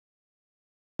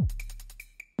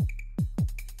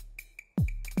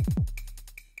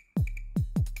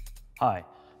Hi,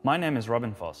 my name is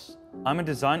Robin Vos. I'm a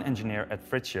design engineer at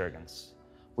FritsJurgens.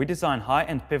 We design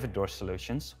high-end pivot door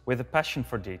solutions with a passion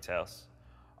for details.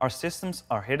 Our systems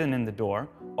are hidden in the door,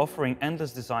 offering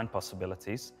endless design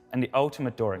possibilities and the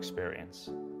ultimate door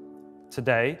experience.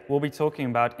 Today, we'll be talking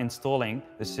about installing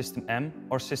the System M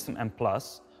or System M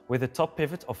Plus with a top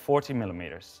pivot of 40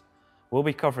 millimeters. We'll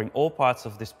be covering all parts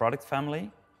of this product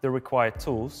family, the required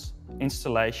tools,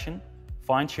 installation,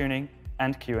 fine-tuning,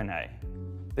 and Q&A.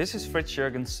 This is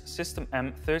FritsJurgens System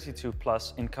M 32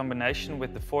 Plus in combination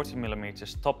with the 40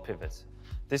 mm top pivot.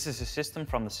 This is a system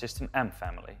from the System M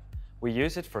family. We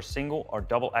use it for single or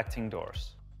double acting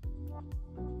doors.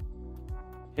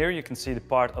 Here you can see the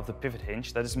part of the pivot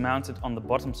hinge that is mounted on the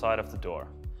bottom side of the door.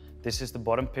 This is the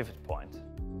bottom pivot point.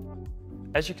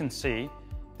 As you can see,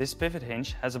 this pivot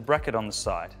hinge has a bracket on the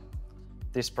side.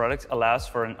 This product allows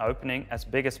for an opening as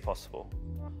big as possible.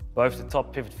 Both the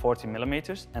top pivot 40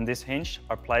 mm and this hinge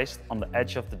are placed on the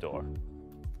edge of the door.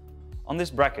 On this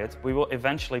bracket, we will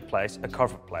eventually place a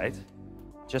cover plate,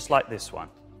 just like this one.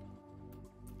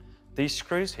 These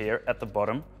screws here at the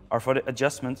bottom are for the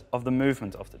adjustment of the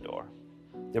movement of the door.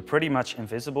 They're pretty much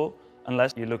invisible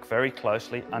unless you look very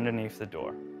closely underneath the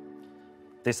door.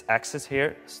 This axis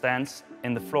here stands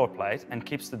in the floor plate and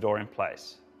keeps the door in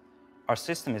place. Our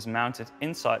system is mounted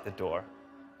inside the door.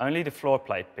 Only the floor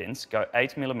plate pins go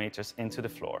 8 mm into the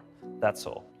floor, that's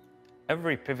all.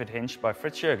 Every pivot hinge by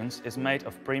FritsJurgens is made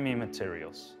of premium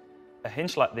materials. A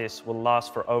hinge like this will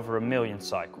last for over 1 million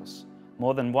cycles,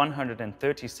 more than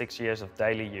 136 years of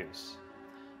daily use.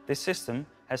 This system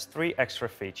has 3 extra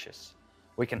features.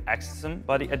 We can access them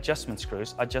by the adjustment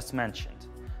screws I just mentioned.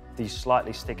 These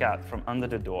slightly stick out from under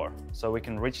the door, so we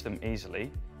can reach them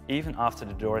easily, even after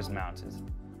the door is mounted.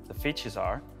 The features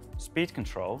are speed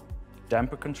control,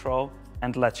 damper control,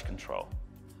 and latch control.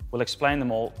 We'll explain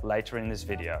them all later in this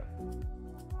video.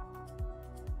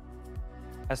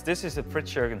 As this is a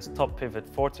FritsJurgens top pivot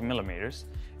 40 mm,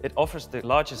 it offers the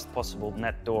largest possible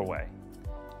net doorway.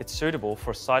 It's suitable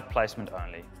for side placement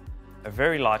only. A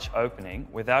very large opening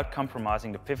without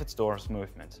compromising the pivot's door's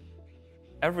movement.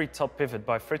 Every top pivot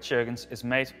by FritsJurgens is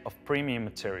made of premium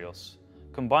materials,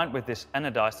 combined with this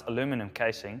anodized aluminum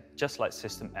casing, just like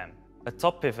System M. A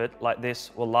top pivot like this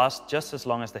will last just as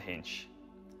long as the hinge.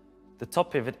 The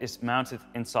top pivot is mounted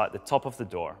inside the top of the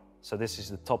door, so this is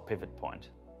the top pivot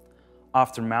point.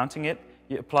 After mounting it,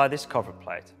 you apply this cover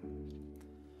plate.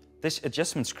 This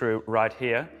adjustment screw right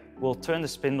here will turn the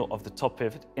spindle of the top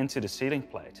pivot into the sealing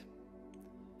plate.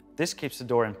 This keeps the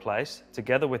door in place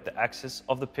together with the axis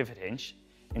of the pivot hinge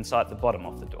inside the bottom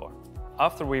of the door.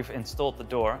 After we've installed the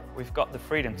door, we've got the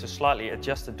freedom to slightly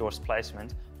adjust the door's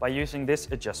placement by using this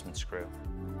adjustment screw.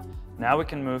 Now we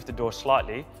can move the door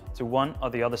slightly to one or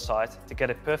the other side to get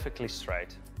it perfectly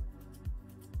straight.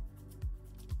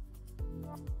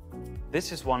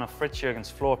 This is one of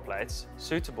FritsJurgens floor plates,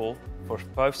 suitable for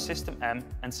both System M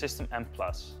and System M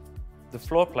Plus. The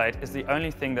floor plate is the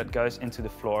only thing that goes into the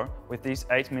floor with these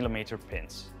 8 mm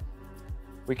pins.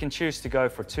 We can choose to go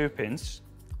for 2 pins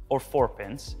or 4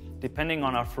 pins, depending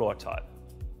on our floor type.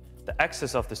 The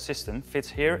axis of the system fits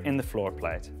here in the floor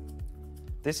plate.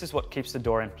 This is what keeps the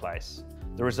door in place.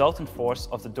 The resultant force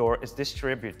of the door is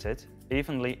distributed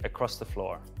evenly across the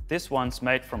floor. This one's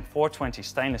made from 420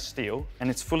 stainless steel and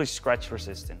it's fully scratch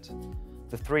resistant.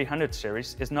 The 300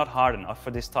 series is not hard enough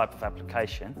for this type of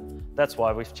application. That's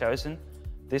why we've chosen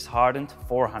this hardened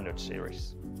 400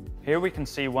 series. Here we can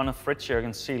see one of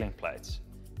FritsJurgens sealing plates.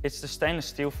 It's the stainless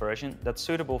steel version that's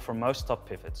suitable for most top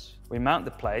pivots. We mount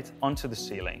the plate onto the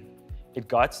ceiling. It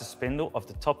guides the spindle of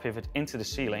the top pivot into the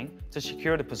ceiling to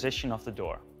secure the position of the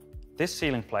door. This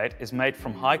sealing plate is made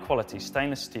from high-quality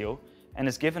stainless steel and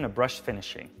is given a brushed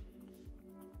finishing.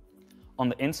 On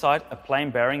the inside, a plain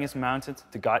bearing is mounted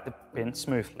to guide the pin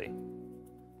smoothly.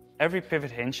 Every pivot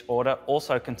hinge order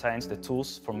also contains the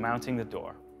tools for mounting the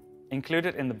door.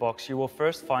 Included in the box, you will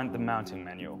first find the mounting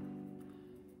manual.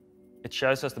 It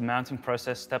shows us the mounting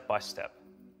process step by step.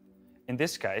 In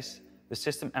this case, the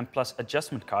System M Plus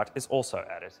adjustment card is also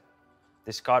added.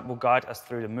 This card will guide us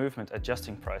through the movement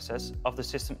adjusting process of the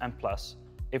System M Plus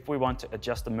if we want to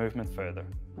adjust the movement further.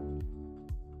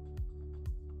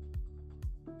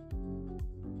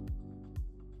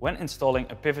 When installing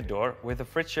a pivot door with a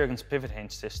FritsJurgens pivot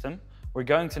hinge system, we're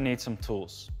going to need some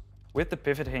tools. With the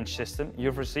pivot hinge system,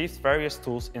 you've received various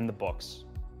tools in the box.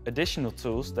 Additional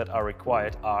tools that are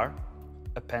required are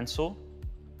a pencil,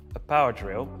 a power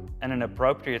drill, and an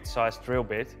appropriate sized drill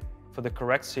bit for the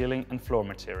correct ceiling and floor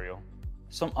material.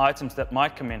 Some items that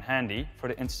might come in handy for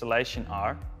the installation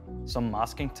are some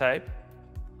masking tape,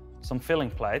 some filling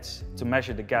plates to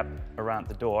measure the gap around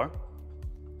the door,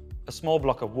 a small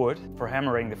block of wood for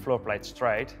hammering the floor plate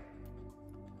straight,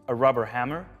 a rubber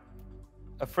hammer,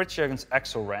 a FritsJurgens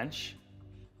axle wrench,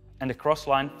 and a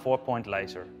crossline 4-point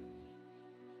laser.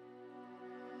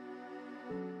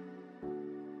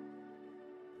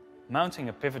 Mounting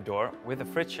a pivot door with a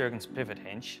FritsJurgens pivot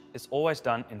hinge is always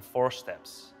done in 4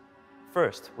 steps.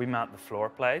 First, we mount the floor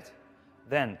plate,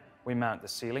 then we mount the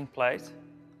ceiling plate,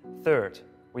 third,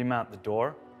 we mount the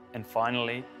door, and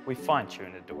finally, we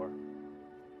fine-tune the door.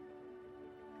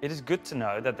 It is good to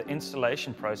know that the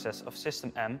installation process of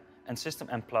System M and System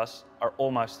M Plus are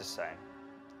almost the same.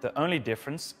 The only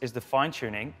difference is the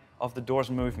fine-tuning of the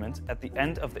door's movement at the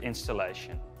end of the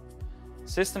installation.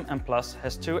 System M Plus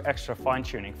has 2 extra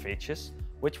fine-tuning features,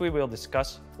 which we will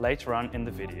discuss later on in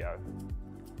the video.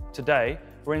 Today,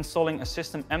 we're installing a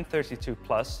System M32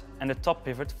 Plus and a top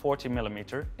pivot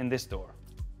 40mm in this door.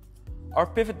 Our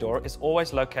pivot door is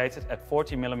always located at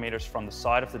 40mm from the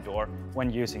side of the door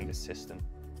when using this system.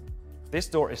 This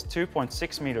door is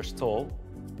 2.6 meters tall,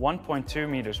 1.2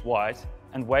 meters wide,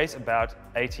 and weighs about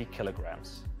 80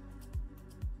 kilograms.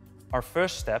 Our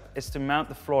first step is to mount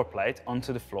the floor plate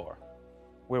onto the floor.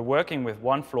 We're working with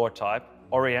one floor type,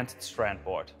 oriented strand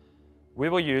board. We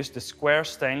will use the square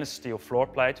stainless steel floor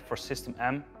plate for System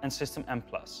M and System M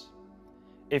Plus.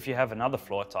 If you have another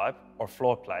floor type or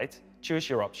floor plate, choose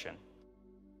your option.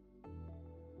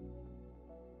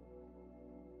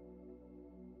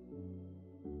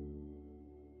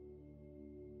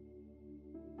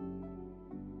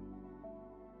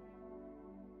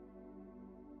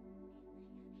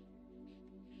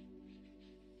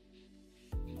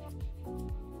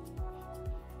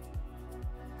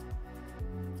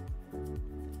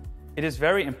 It is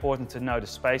very important to know the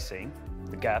spacing,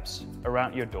 the gaps,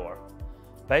 around your door.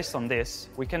 Based on this,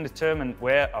 we can determine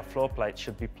where our floor plate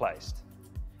should be placed.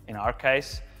 In our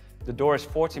case, the door is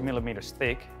 40mm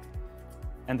thick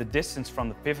and the distance from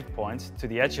the pivot point to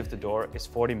the edge of the door is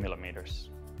 40mm.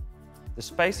 The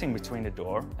spacing between the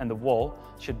door and the wall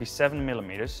should be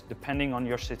 7mm depending on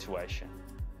your situation.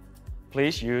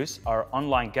 Please use our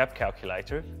online gap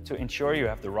calculator to ensure you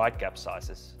have the right gap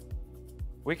sizes.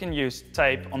 We can use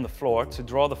tape on the floor to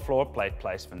draw the floor plate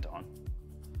placement on.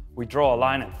 We draw a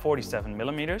line at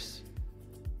 47mm.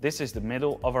 This is the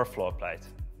middle of our floor plate.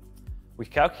 We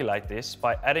calculate this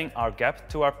by adding our gap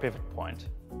to our pivot point.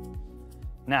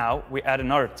 Now we add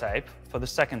another tape for the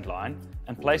second line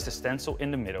and place the stencil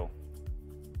in the middle.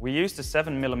 We use the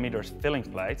 7mm filling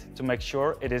plate to make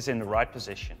sure it is in the right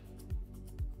position.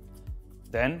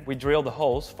 Then we drill the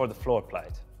holes for the floor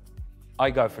plate. I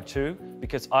go for 2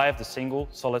 because I have the single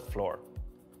solid floor.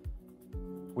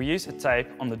 We use a tape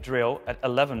on the drill at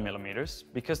 11mm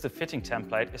because the fitting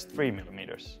template is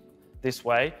 3mm. This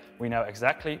way we know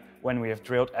exactly when we have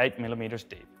drilled 8mm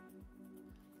deep.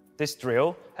 This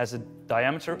drill has a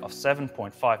diameter of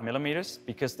 7.5mm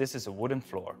because this is a wooden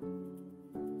floor.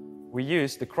 We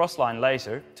use the crossline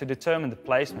laser to determine the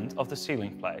placement of the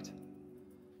ceiling plate.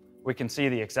 We can see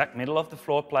the exact middle of the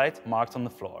floor plate marked on the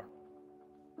floor.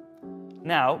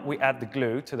 Now we add the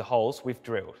glue to the holes we've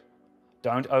drilled.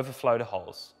 Don't overflow the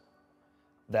holes.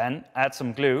 Then add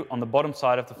some glue on the bottom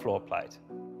side of the floor plate.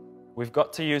 We've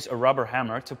got to use a rubber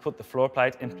hammer to put the floor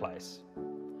plate in place.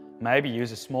 Maybe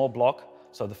use a small block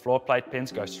so the floor plate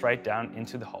pins go straight down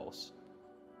into the holes.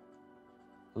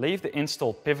 Leave the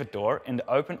installed pivot door in the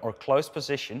open or closed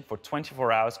position for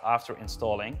 24 hours after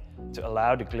installing to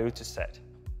allow the glue to set.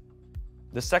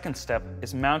 The second step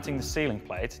is mounting the ceiling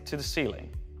plate to the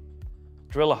ceiling.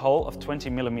 Drill a hole of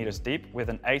 20mm deep with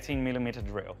an 18mm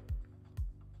drill.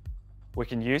 We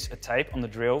can use a tape on the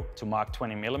drill to mark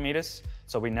 20mm,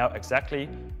 so we know exactly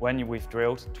when we've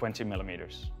drilled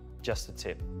 20mm. Just a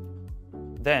tip.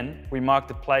 Then we mark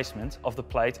the placement of the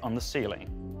plate on the ceiling.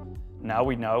 Now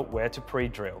we know where to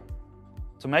pre-drill.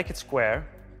 To make it square,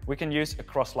 we can use a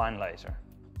crossline laser.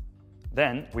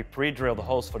 Then we pre-drill the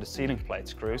holes for the ceiling plate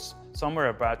screws somewhere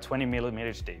about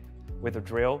 20mm deep with a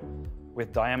drill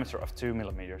with diameter of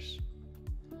 2mm.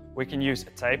 We can use a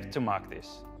tape to mark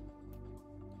this.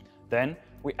 Then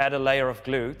we add a layer of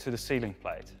glue to the ceiling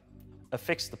plate,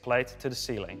 affix the plate to the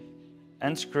ceiling,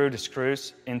 and screw the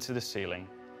screws into the ceiling.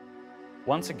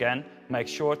 Once again, make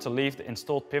sure to leave the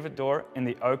installed pivot door in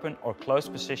the open or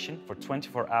closed position for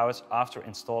 24 hours after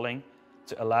installing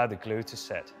to allow the glue to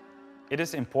set. It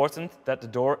is important that the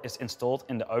door is installed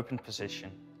in the open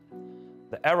position.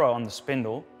 The arrow on the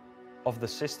spindle of the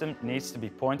system needs to be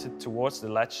pointed towards the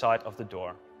latch side of the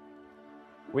door.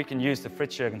 We can use the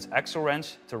FritsJurgens axle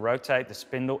wrench to rotate the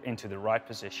spindle into the right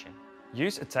position.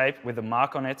 Use a tape with a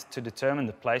mark on it to determine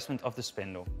the placement of the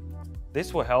spindle.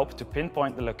 This will help to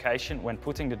pinpoint the location when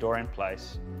putting the door in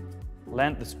place.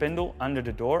 Land the spindle under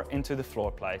the door into the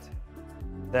floor plate.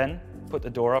 Then put the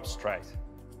door up straight.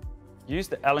 Use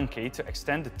the Allen key to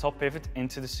extend the top pivot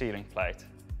into the ceiling plate.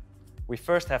 We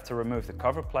first have to remove the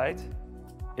cover plate.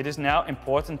 It is now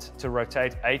important to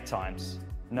rotate 8 times,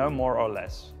 no more or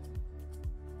less.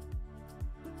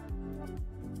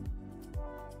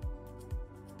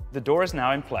 The door is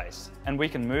now in place, and we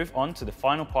can move on to the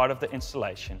final part of the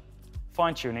installation,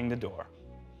 fine-tuning the door.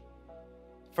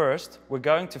 First, we're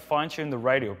going to fine-tune the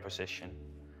radial position.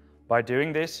 By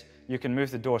doing this, you can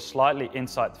move the door slightly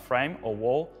inside the frame or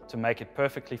wall to make it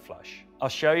perfectly flush. I'll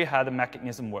show you how the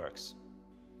mechanism works.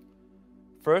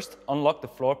 First, unlock the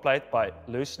floor plate by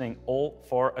loosening all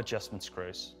 4 adjustment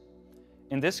screws.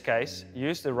 In this case,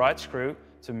 use the right screw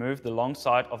to move the long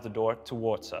side of the door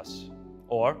towards us,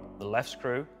 or the left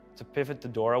screw to pivot the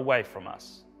door away from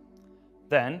us.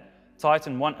 Then,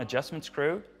 tighten 1 adjustment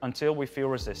screw until we feel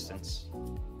resistance.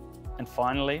 And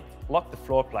finally, lock the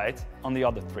floor plate on the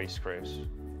other 3 screws.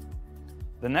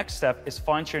 The next step is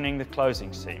fine-tuning the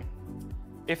closing seam.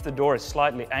 If the door is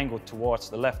slightly angled towards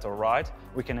the left or right,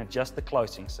 we can adjust the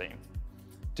closing seam.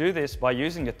 Do this by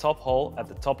using the top hole at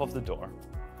the top of the door.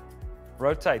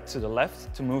 Rotate to the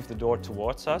left to move the door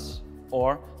towards us,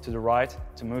 or to the right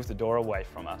to move the door away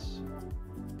from us.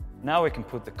 Now we can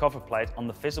put the cover plate on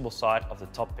the visible side of the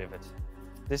top pivot.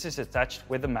 This is attached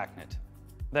with a magnet.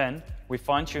 Then we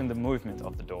fine-tune the movement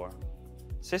of the door.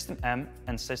 System M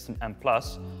and System M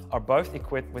Plus are both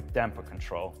equipped with damper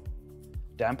control.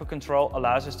 Damper control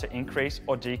allows us to increase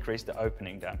or decrease the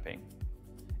opening damping.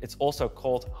 It's also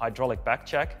called hydraulic back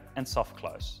check and soft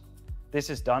close. This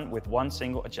is done with 1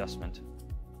 single adjustment.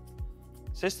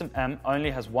 System M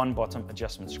only has 1 bottom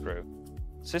adjustment screw.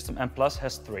 System M Plus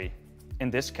has 3. In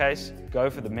this case,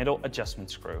 go for the middle adjustment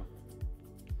screw.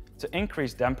 To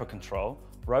increase damper control,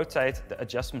 rotate the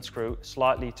adjustment screw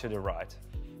slightly to the right.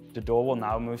 The door will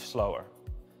now move slower.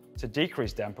 To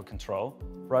decrease damper control,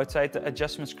 rotate the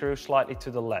adjustment screw slightly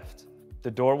to the left.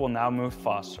 The door will now move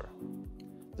faster.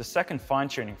 The second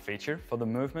fine-tuning feature for the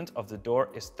movement of the door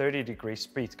is 30-degree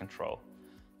speed control.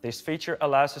 This feature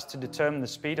allows us to determine the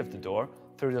speed of the door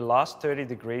through the last 30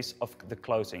 degrees of the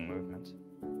closing movement.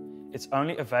 It's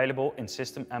only available in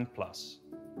System M Plus.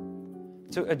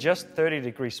 To adjust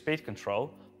 30-degree speed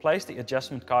control, place the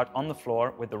adjustment card on the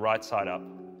floor with the right side up.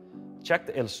 Check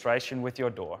the illustration with your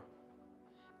door.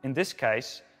 In this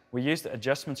case, we use the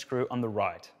adjustment screw on the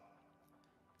right.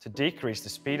 To decrease the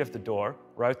speed of the door,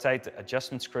 rotate the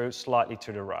adjustment screw slightly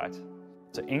to the right.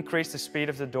 To increase the speed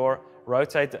of the door,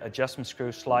 rotate the adjustment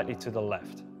screw slightly to the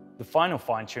left. The final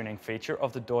fine-tuning feature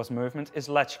of the door's movement is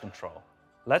latch control.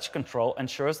 Latch control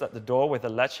ensures that the door with the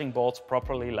latching bolts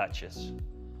properly latches.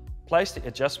 Place the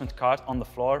adjustment card on the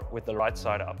floor with the right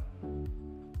side up.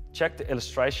 Check the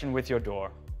illustration with your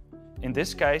door. In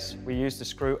this case, we use the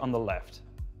screw on the left.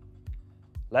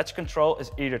 Latch control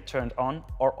is either turned on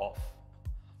or off.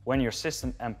 When your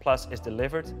System M Plus is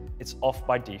delivered, it's off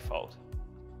by default.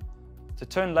 To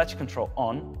turn latch control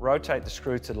on, rotate the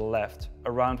screw to the left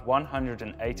around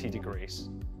 180 degrees.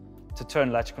 To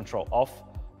turn latch control off,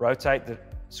 rotate the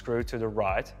screw to the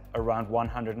right around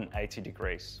 180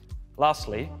 degrees.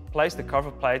 Lastly, place the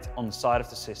cover plate on the side of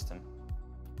the system.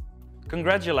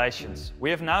 Congratulations! We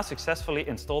have now successfully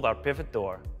installed our pivot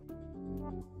door.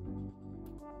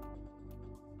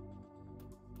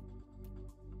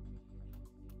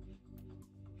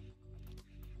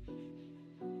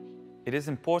 It is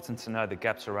important to know the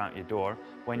gaps around your door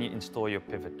when you install your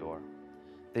pivot door.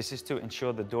 This is to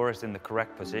ensure the door is in the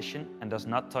correct position and does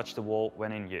not touch the wall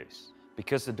when in use.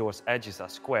 Because the door's edges are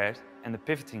squared and the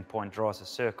pivoting point draws a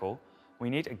circle, we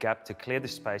need a gap to clear the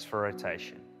space for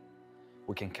rotation.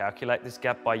 We can calculate this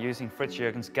gap by using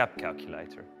FritsJurgens gap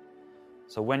calculator.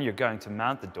 So when you're going to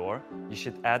mount the door, you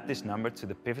should add this number to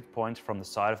the pivot point from the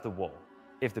side of the wall.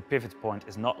 If the pivot point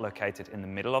is not located in the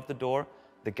middle of the door,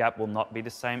 the gap will not be the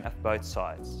same at both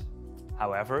sides.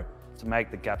 However, to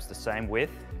make the gaps the same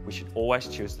width, we should always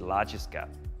choose the largest gap.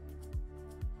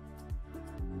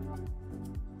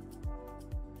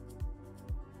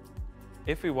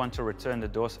 If we want to return the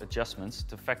door's adjustments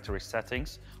to factory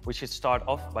settings, we should start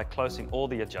off by closing all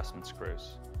the adjustment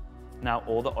screws. Now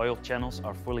all the oil channels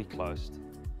are fully closed.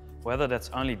 Whether that's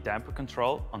only damper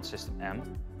control on System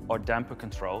M or damper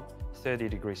control,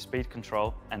 30-degree speed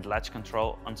control and latch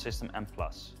control on System M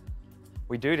Plus.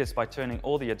 We do this by turning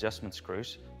all the adjustment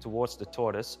screws towards the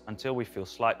tortoise until we feel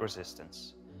slight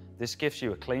resistance. This gives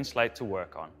you a clean slate to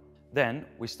work on. Then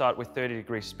we start with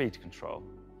 30-degree speed control.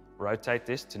 Rotate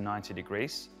this to 90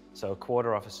 degrees, so a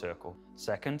quarter of a circle.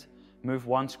 Second, move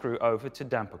 1 screw over to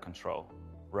damper control.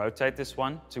 Rotate this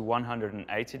one to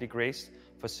 180 degrees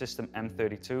for System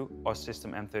M32 or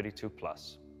System M32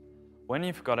 Plus. When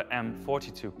you've got an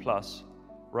M42 Plus,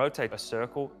 rotate a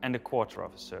circle and a quarter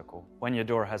of a circle. When your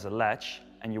door has a latch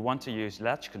and you want to use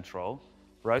latch control,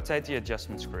 rotate the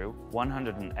adjustment screw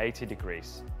 180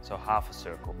 degrees, so half a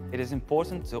circle. It is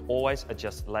important to always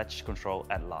adjust latch control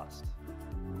at last.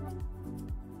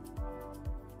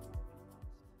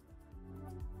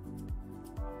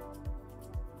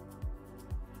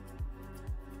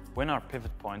 When our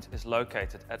pivot point is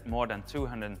located at more than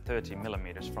 230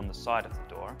 millimeters from the side of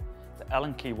the door, the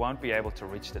Allen key won't be able to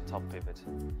reach the top pivot.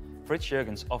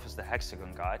 FritsJurgens offers the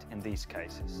hexagon guide in these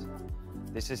cases.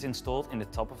 This is installed in the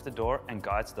top of the door and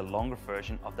guides the longer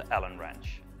version of the Allen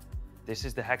wrench. This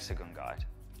is the hexagon guide.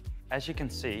 As you can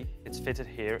see, it's fitted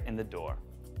here in the door.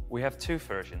 We have two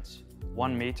versions,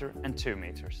 1 meter and 2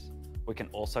 meters. We can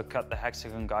also cut the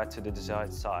hexagon guide to the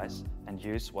desired size and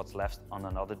use what's left on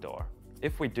another door.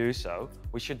 If we do so,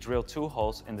 we should drill 2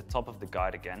 holes in the top of the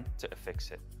guide again to affix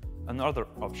it. Another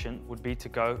option would be to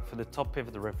go for the top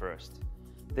pivot reversed.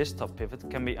 This top pivot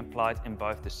can be applied in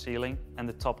both the ceiling and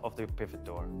the top of the pivot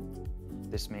door.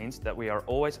 This means that we are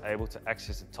always able to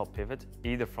access the top pivot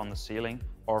either from the ceiling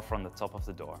or from the top of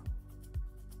the door.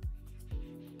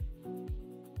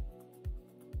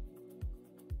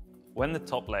 When the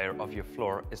top layer of your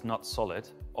floor is not solid,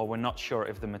 or we're not sure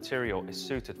if the material is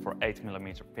suited for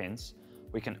 8mm pins,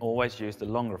 we can always use the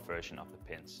longer version of the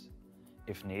pins.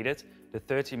 If needed, the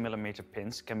 30mm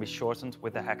pins can be shortened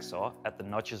with a hacksaw at the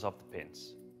notches of the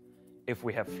pins. If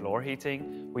we have floor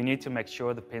heating, we need to make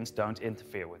sure the pins don't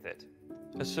interfere with it.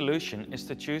 A solution is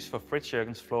to choose for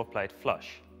FritsJurgens floor plate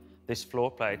flush. This floor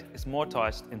plate is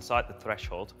mortised inside the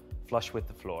threshold, flush with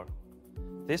the floor.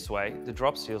 This way, the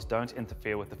drop seals don't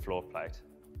interfere with the floor plate.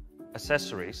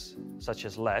 Accessories, such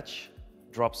as latch,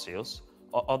 drop seals,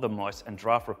 or other moist and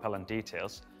draft repellent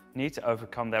details need to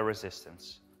overcome their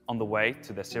resistance on the way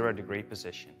to their 0-degree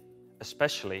position,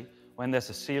 especially when there's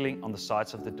a ceiling on the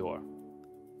sides of the door.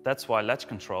 That's why latch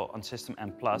control on System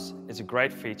M Plus is a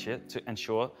great feature to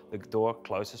ensure the door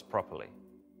closes properly.